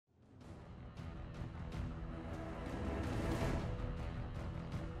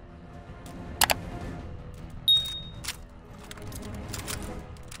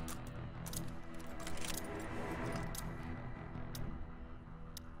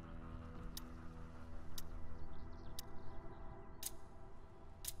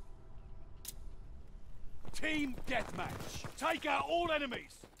Team Deathmatch. Take out all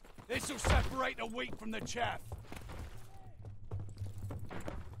enemies. This'll separate the wheat from the chaff.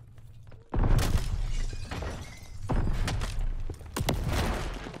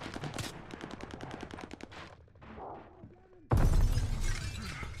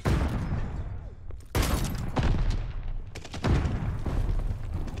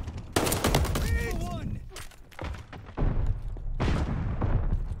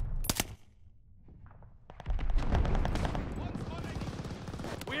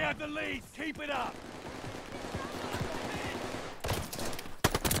 The lead, keep it up.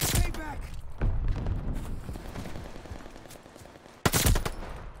 Stay back.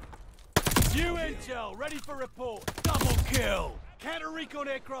 New intel, ready for report. Double kill. Counter-recon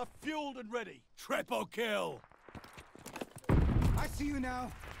aircraft fueled and ready. Triple kill. I see you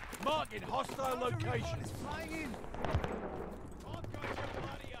now. Marking hostile location. Is flying in.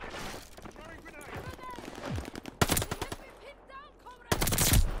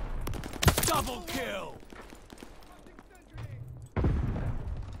 Double kill!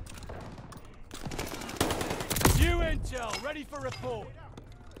 New intel, ready for report.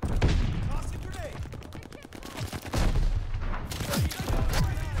 Toss a grenade.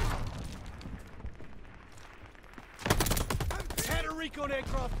 Counter-recon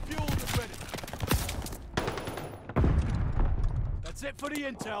aircraft fueled and ready. That's it for the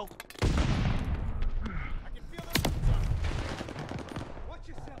intel. I can feel them. Watch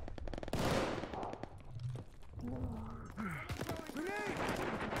yourself. Grenade!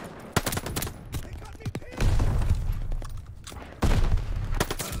 They got me pinned!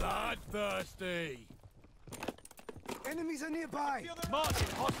 Bloodthirsty! Enemies are nearby!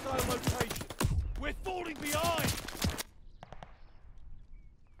 Marking hostile location. We're falling behind!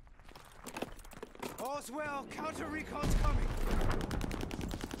 All's well, counter-recon's coming!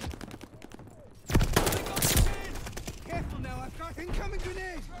 Careful now, I've got incoming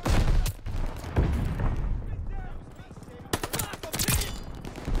grenade!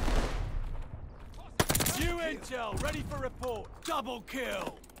 New intel, ready for report. Double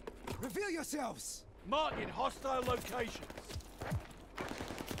kill. Reveal yourselves! Marking hostile locations.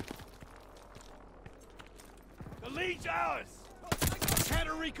 The lead's ours.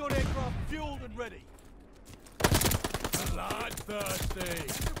 Counter-recon aircraft fueled and ready. Bloodthirsty.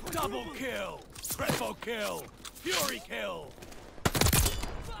 Double kill. Triple kill. Fury kill.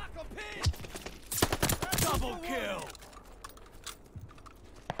 Fuck, I'm pinned. Double kill.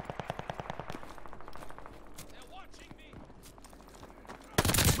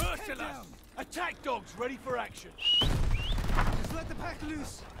 Merciless! Attack dogs ready for action. Just let the pack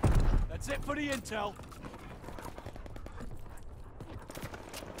loose! That's it for the intel.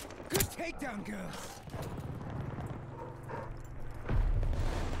 Good takedown, girls!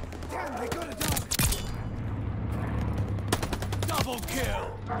 Damn, they got a dog! Double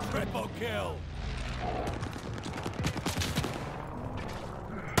kill! Triple kill!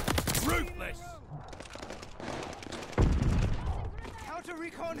 Ruthless!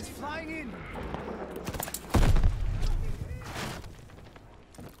 Counter-recon is flying in!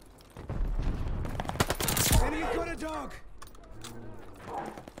 Enemy's got a dog!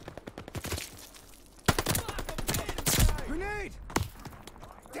 Grenade!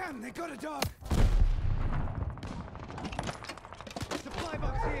 Damn, they got a dog! Supply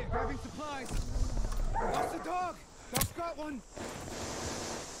box here, grabbing supplies! Lost the dog! Dog's got one!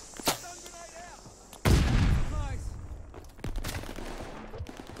 Stun grenade out! Supplies!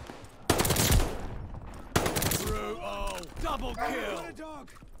 Brutal! Double kill! Got a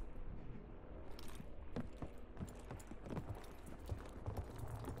dog!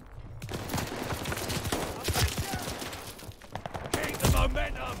 Keep the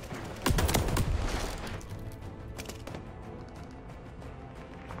momentum!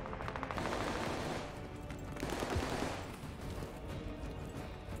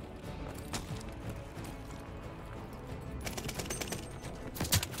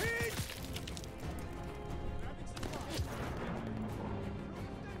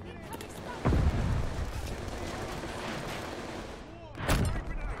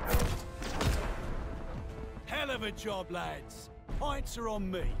 Hell of a job, lads. Pints are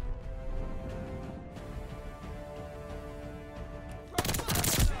on me.